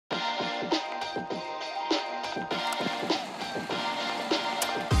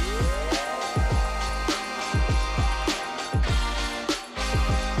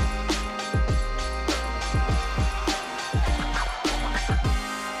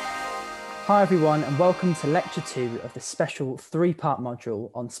Hi everyone, and welcome to Lecture 2 of the special three-part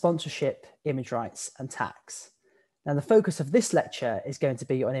module on sponsorship, image rights and tax. Now the focus of this lecture is going to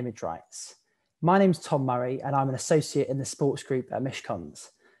be on image rights. My name's Tom Murray and I'm an associate in the sports group at Mishcons.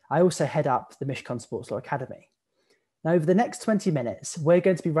 I also head up the Mishcon Sports Law Academy. Now over the next 20 minutes, we're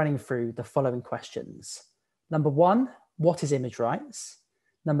going to be running through the following questions. Number 1, what is image rights?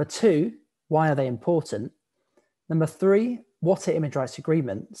 Number 2, why are they important? Number 3, what are image rights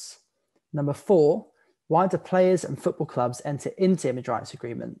agreements? Number 4, why do players and football clubs enter into image rights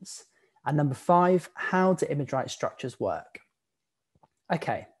agreements? And number 5, how do image rights structures work?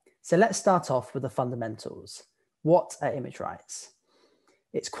 Okay, so let's start off with the fundamentals. What are image rights?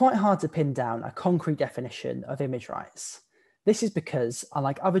 It's quite hard to pin down a concrete definition of image rights. This is because,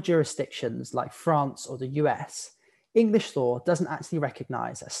 unlike other jurisdictions like France or the US, English law doesn't actually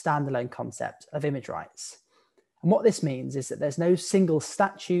recognize a standalone concept of image rights. And what this means is that there's no single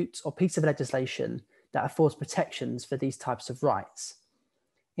statute or piece of legislation that affords protections for these types of rights.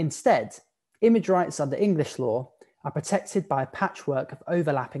 Instead, image rights under English law are protected by a patchwork of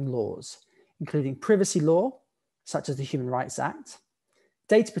overlapping laws, including privacy law, such as the Human Rights Act,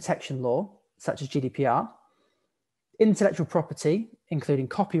 data protection law, such as GDPR, intellectual property, including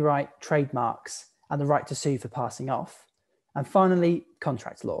copyright, trademarks, and the right to sue for passing off, and finally,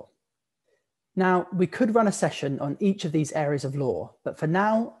 contract law. Now, we could run a session on each of these areas of law, but for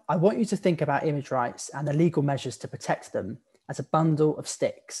now, I want you to think about image rights and the legal measures to protect them as a bundle of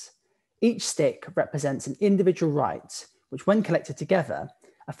sticks. Each stick represents an individual right, which when collected together,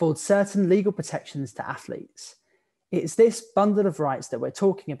 affords certain legal protections to athletes. It is this bundle of rights that we're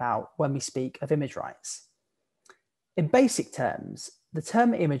talking about when we speak of image rights. In basic terms, the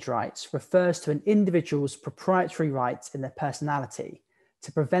term image rights refers to an individual's proprietary rights in their personality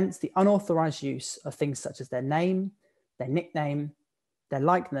to prevent the unauthorized use of things such as their name, their nickname, their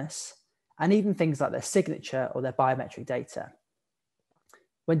likeness, and even things like their signature or their biometric data.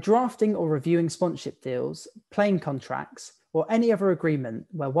 When drafting or reviewing sponsorship deals, playing contracts, or any other agreement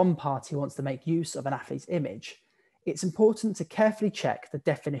where one party wants to make use of an athlete's image, it's important to carefully check the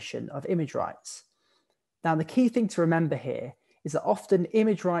definition of image rights. Now, the key thing to remember here is that often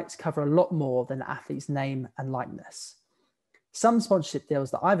image rights cover a lot more than the athlete's name and likeness. Some sponsorship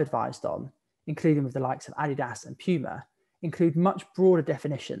deals that I've advised on, including with the likes of Adidas and Puma, include much broader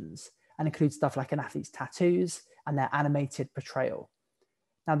definitions and include stuff like an athlete's tattoos and their animated portrayal.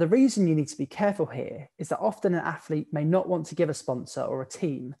 Now, the reason you need to be careful here is that often an athlete may not want to give a sponsor or a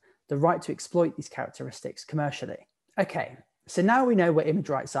team the right to exploit these characteristics commercially. Okay, so now we know what image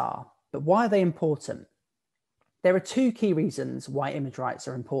rights are, but why are they important? There are two key reasons why image rights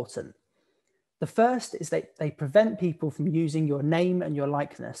are important. The first is that they prevent people from using your name and your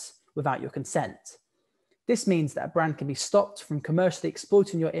likeness without your consent. This means that a brand can be stopped from commercially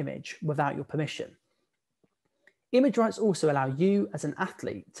exploiting your image without your permission. Image rights also allow you as an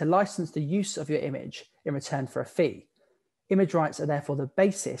athlete to license the use of your image in return for a fee. Image rights are therefore the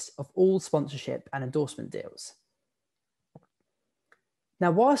basis of all sponsorship and endorsement deals.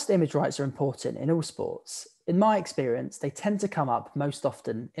 Now, whilst image rights are important in all sports, in my experience, they tend to come up most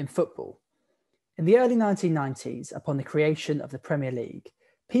often in football. In the early 1990s, upon the creation of the Premier League,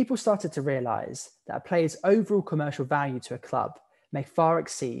 people started to realise that a player's overall commercial value to a club may far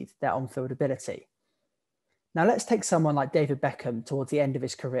exceed their on-field ability. Now let's take someone like David Beckham towards the end of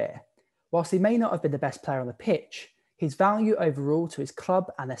his career. Whilst he may not have been the best player on the pitch, his value overall to his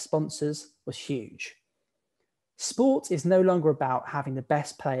club and their sponsors was huge. Sport is no longer about having the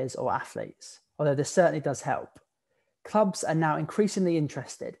best players or athletes, although this certainly does help. Clubs are now increasingly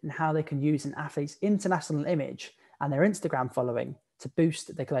interested in how they can use an athlete's international image and their Instagram following to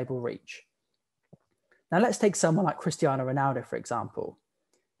boost their global reach. Now let's take someone like Cristiano Ronaldo, for example.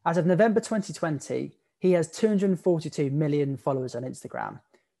 As of November 2020, he has 242 million followers on Instagram.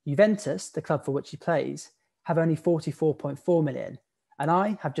 Juventus, the club for which he plays, have only 44.4 million, and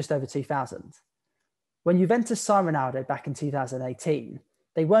I have just over 2,000. When Juventus signed Ronaldo back in 2018,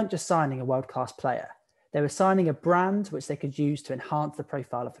 they weren't just signing a world-class player. They were signing a brand which they could use to enhance the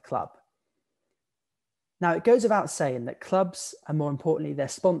profile of the club. Now, it goes without saying that clubs, and more importantly, their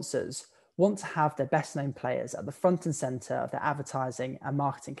sponsors, want to have their best known players at the front and centre of their advertising and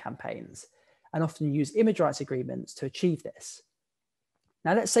marketing campaigns, and often use image rights agreements to achieve this.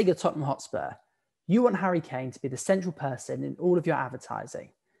 Now, let's say you're Tottenham Hotspur. You want Harry Kane to be the central person in all of your advertising.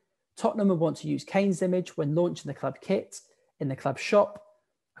 Tottenham would want to use Kane's image when launching the club kit, in the club shop,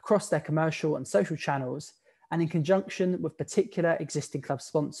 across their commercial and social channels, and in conjunction with particular existing club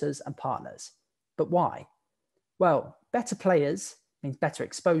sponsors and partners. But why? Well, better players means better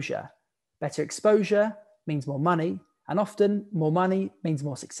exposure. Better exposure means more money, and often more money means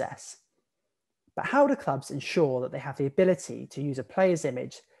more success. But how do clubs ensure that they have the ability to use a player's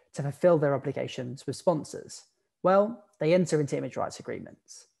image to fulfill their obligations with sponsors? Well, they enter into image rights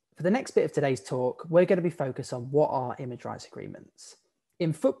agreements. For the next bit of today's talk, we're going to be focused on what are image rights agreements.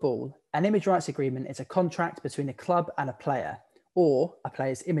 In football, an image rights agreement is a contract between a club and a player, or a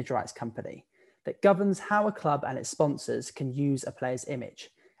player's image rights company, that governs how a club and its sponsors can use a player's image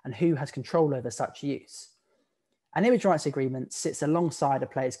and who has control over such use. An image rights agreement sits alongside a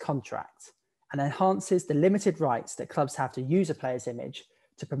player's contract and enhances the limited rights that clubs have to use a player's image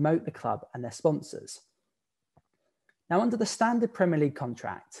to promote the club and their sponsors. Now, under the standard Premier League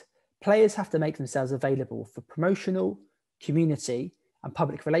contract, players have to make themselves available for promotional, community, and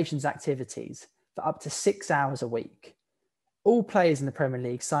public relations activities for up to 6 hours a week. All players in the Premier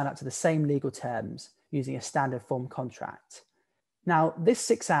League sign up to the same legal terms using a standard form contract. Now, this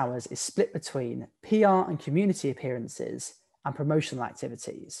 6 hours is split between PR and community appearances and promotional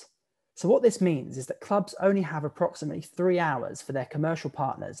activities. So what this means is that clubs only have approximately 3 hours for their commercial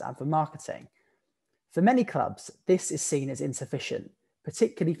partners and for marketing. For many clubs, this is seen as insufficient,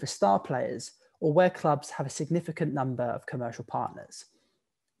 particularly for star players or where clubs have a significant number of commercial partners.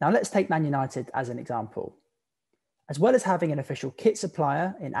 Now let's take Man United as an example. As well as having an official kit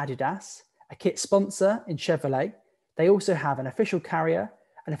supplier in Adidas, a kit sponsor in Chevrolet, they also have an official carrier,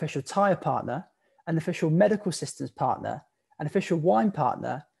 an official tyre partner, an official medical systems partner, an official wine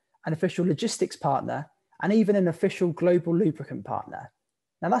partner, an official logistics partner, and even an official global lubricant partner.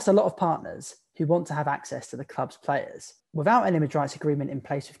 Now that's a lot of partners who want to have access to the club's players. Without an image rights agreement in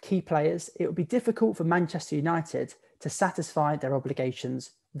place with key players, it would be difficult for Manchester United to satisfy their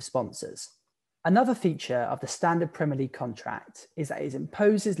obligations with sponsors. Another feature of the standard Premier League contract is that it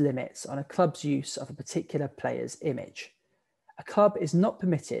imposes limits on a club's use of a particular player's image. A club is not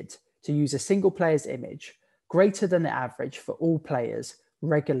permitted to use a single player's image greater than the average for all players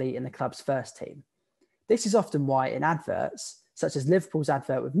regularly in the club's first team. This is often why in adverts, such as Liverpool's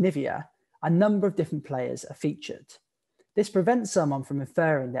advert with Nivea, a number of different players are featured. This prevents someone from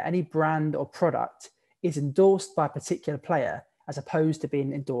inferring that any brand or product is endorsed by a particular player as opposed to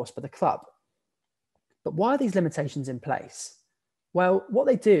being endorsed by the club. But why are these limitations in place? Well, what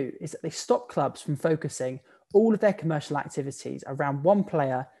they do is that they stop clubs from focusing all of their commercial activities around one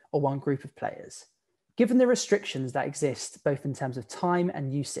player or one group of players. Given the restrictions that exist, both in terms of time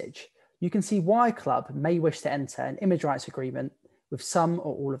and usage, you can see why a club may wish to enter an image rights agreement with some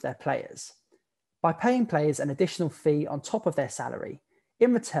or all of their players. By paying players an additional fee on top of their salary,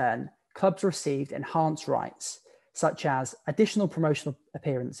 in return, clubs received enhanced rights, such as additional promotional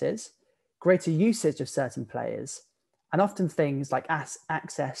appearances, greater usage of certain players, and often things like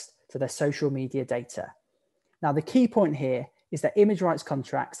access to their social media data. Now, the key point here is that image rights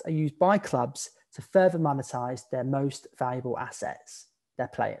contracts are used by clubs to further monetize their most valuable assets, their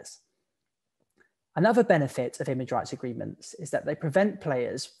players. Another benefit of image rights agreements is that they prevent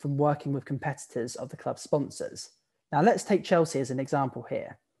players from working with competitors of the club's sponsors. Now, let's take Chelsea as an example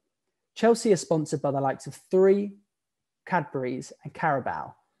here. Chelsea is sponsored by the likes of 3, Cadbury's, and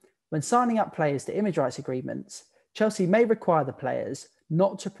Carabao. When signing up players to image rights agreements, Chelsea may require the players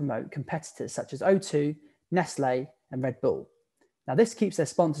not to promote competitors such as O2, Nestle, and Red Bull. Now, this keeps their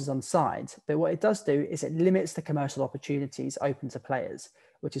sponsors on side, but what it does do is it limits the commercial opportunities open to players,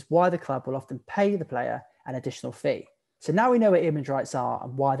 which is why the club will often pay the player an additional fee. So now we know what image rights are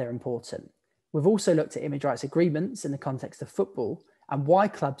and why they're important. We've also looked at image rights agreements in the context of football and why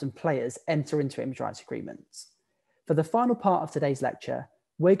clubs and players enter into image rights agreements. For the final part of today's lecture,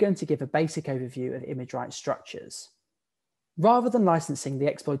 we're going to give a basic overview of image rights structures. Rather than licensing the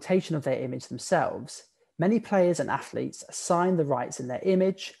exploitation of their image themselves, many players and athletes assign the rights in their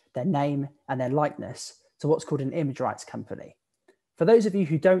image, their name, and their likeness to what's called an image rights company. For those of you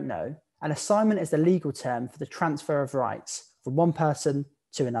who don't know, an assignment is the legal term for the transfer of rights from one person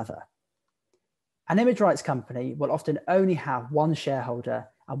to another. An image rights company will often only have one shareholder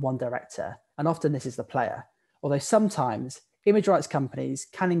and one director, and often this is the player, although sometimes image rights companies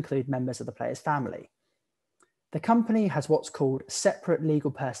can include members of the player's family. The company has what's called separate legal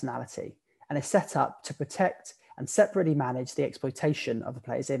personality and is set up to protect and separately manage the exploitation of the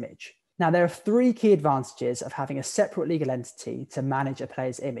player's image. Now, there are 3 key advantages of having a separate legal entity to manage a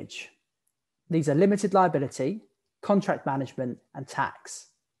player's image. These are limited liability, contract management, and tax.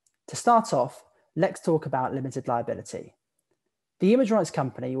 To start off, let's talk about limited liability. The image rights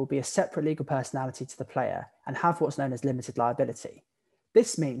company will be a separate legal personality to the player and have what's known as limited liability.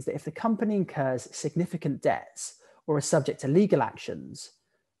 This means that if the company incurs significant debts or is subject to legal actions,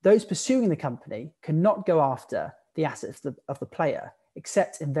 those pursuing the company cannot go after the assets of the player,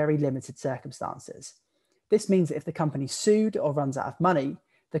 except in very limited circumstances. This means that if the company is sued or runs out of money,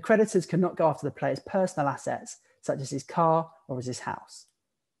 The creditors cannot go after the player's personal assets, such as his car or as his house.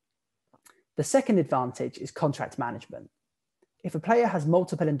 The second advantage is contract management. If a player has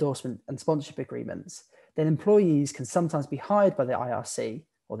multiple endorsement and sponsorship agreements, then employees can sometimes be hired by the IRC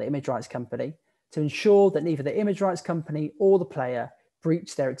or the image rights company to ensure that neither the image rights company or the player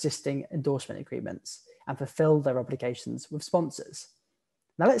breach their existing endorsement agreements and fulfill their obligations with sponsors.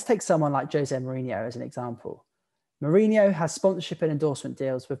 Now let's take someone like Jose Mourinho as an example. Mourinho has sponsorship and endorsement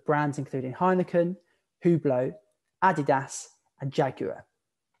deals with brands including Heineken, Hublot, Adidas, and Jaguar.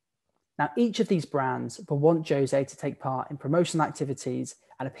 Now, each of these brands will want Jose to take part in promotional activities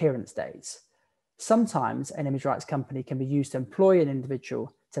and appearance days. Sometimes an image rights company can be used to employ an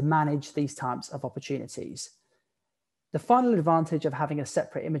individual to manage these types of opportunities. The final advantage of having a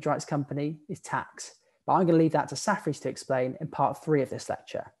separate image rights company is tax, but I'm going to leave that to Safris to explain in part 3 of this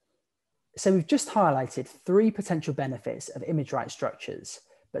lecture. So we've just highlighted 3 potential benefits of image rights structures,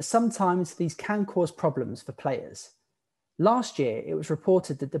 but sometimes these can cause problems for players. Last year, it was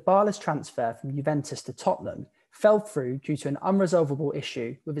reported that Dybala's transfer from Juventus to Tottenham fell through due to an unresolvable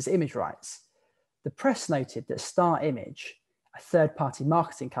issue with his image rights. The press noted that Star Image, a third-party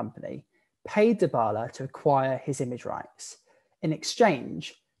marketing company, paid Dybala to acquire his image rights. In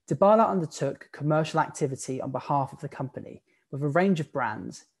exchange, Dybala undertook commercial activity on behalf of the company with a range of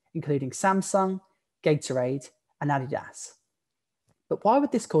brands, including Samsung, Gatorade, and Adidas. But why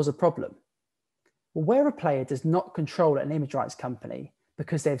would this cause a problem? Well, where a player does not control an image rights company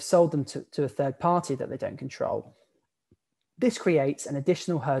because they've sold them to a third party that they don't control, this creates an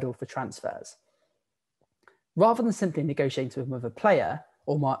additional hurdle for transfers. Rather than simply negotiating with a player,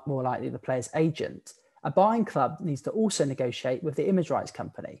 or more likely the player's agent, a buying club needs to also negotiate with the image rights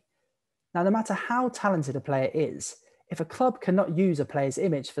company. Now, no matter how talented a player is, if a club cannot use a player's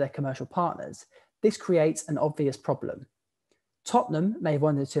image for their commercial partners, this creates an obvious problem. Tottenham may have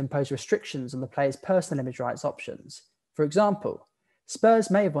wanted to impose restrictions on the player's personal image rights options. For example,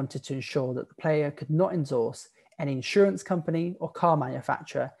 Spurs may have wanted to ensure that the player could not endorse any insurance company or car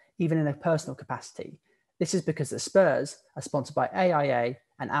manufacturer, even in a personal capacity. This is because the Spurs are sponsored by AIA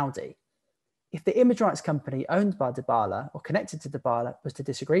and Audi. If the image rights company owned by Dybala or connected to Dybala was to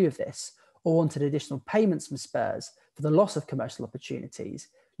disagree with this, or wanted additional payments from Spurs for the loss of commercial opportunities,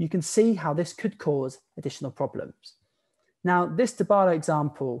 you can see how this could cause additional problems. Now, this Dybala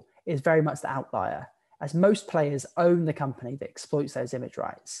example is very much the outlier, as most players own the company that exploits those image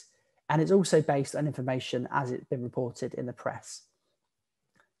rights, and it's also based on information as it's been reported in the press.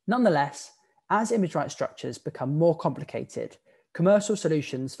 Nonetheless, as image rights structures become more complicated, commercial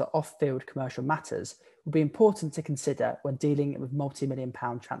solutions for off-field commercial matters will be important to consider when dealing with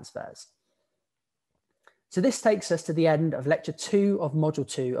multi-million-pound transfers. So this takes us to the end of Lecture 2 of Module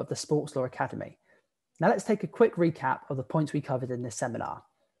 2 of the Sports Law Academy. Now let's take a quick recap of the points we covered in this seminar.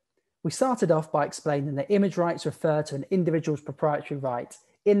 We started off by explaining that image rights refer to an individual's proprietary right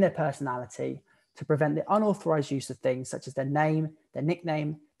in their personality to prevent the unauthorized use of things such as their name, their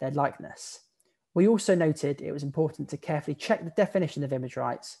nickname, their likeness. We also noted it was important to carefully check the definition of image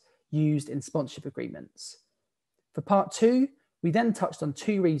rights used in sponsorship agreements. For part 2, we then touched on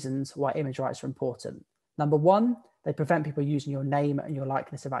 2 reasons why image rights are important. Number 1, they prevent people using your name and your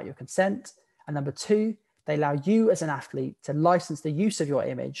likeness without your consent. And number 2, they allow you as an athlete to license the use of your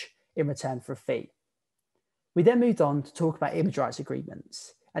image in return for a fee. We then moved on to talk about image rights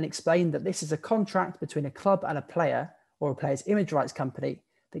agreements and explained that this is a contract between a club and a player, or a player's image rights company,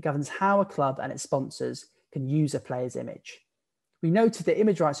 that governs how a club and its sponsors can use a player's image. We noted that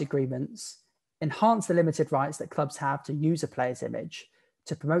image rights agreements enhance the limited rights that clubs have to use a player's image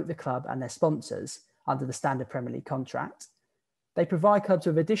to promote the club and their sponsors under the standard Premier League contract. They provide clubs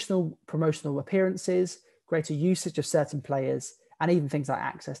with additional promotional appearances, greater usage of certain players, and even things like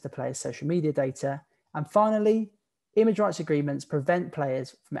access to players' social media data. And finally, image rights agreements prevent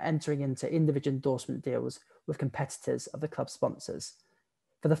players from entering into individual endorsement deals with competitors of the club sponsors.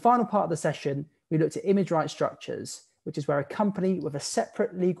 For the final part of the session, we looked at image rights structures, which is where a company with a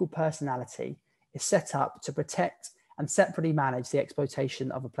separate legal personality is set up to protect and separately manage the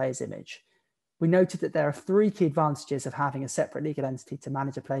exploitation of a player's image. We noted that there are 3 key advantages of having a separate legal entity to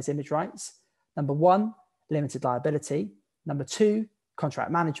manage a player's image rights. Number 1, limited liability. Number 2,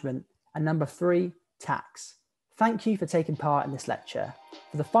 contract management. And number 3, tax. Thank you for taking part in this lecture.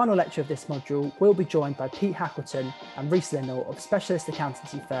 For the final lecture of this module, we'll be joined by Pete Hackleton and Reece Linnell of specialist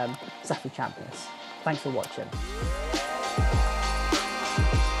accountancy firm Saffery Champness. Thanks for watching.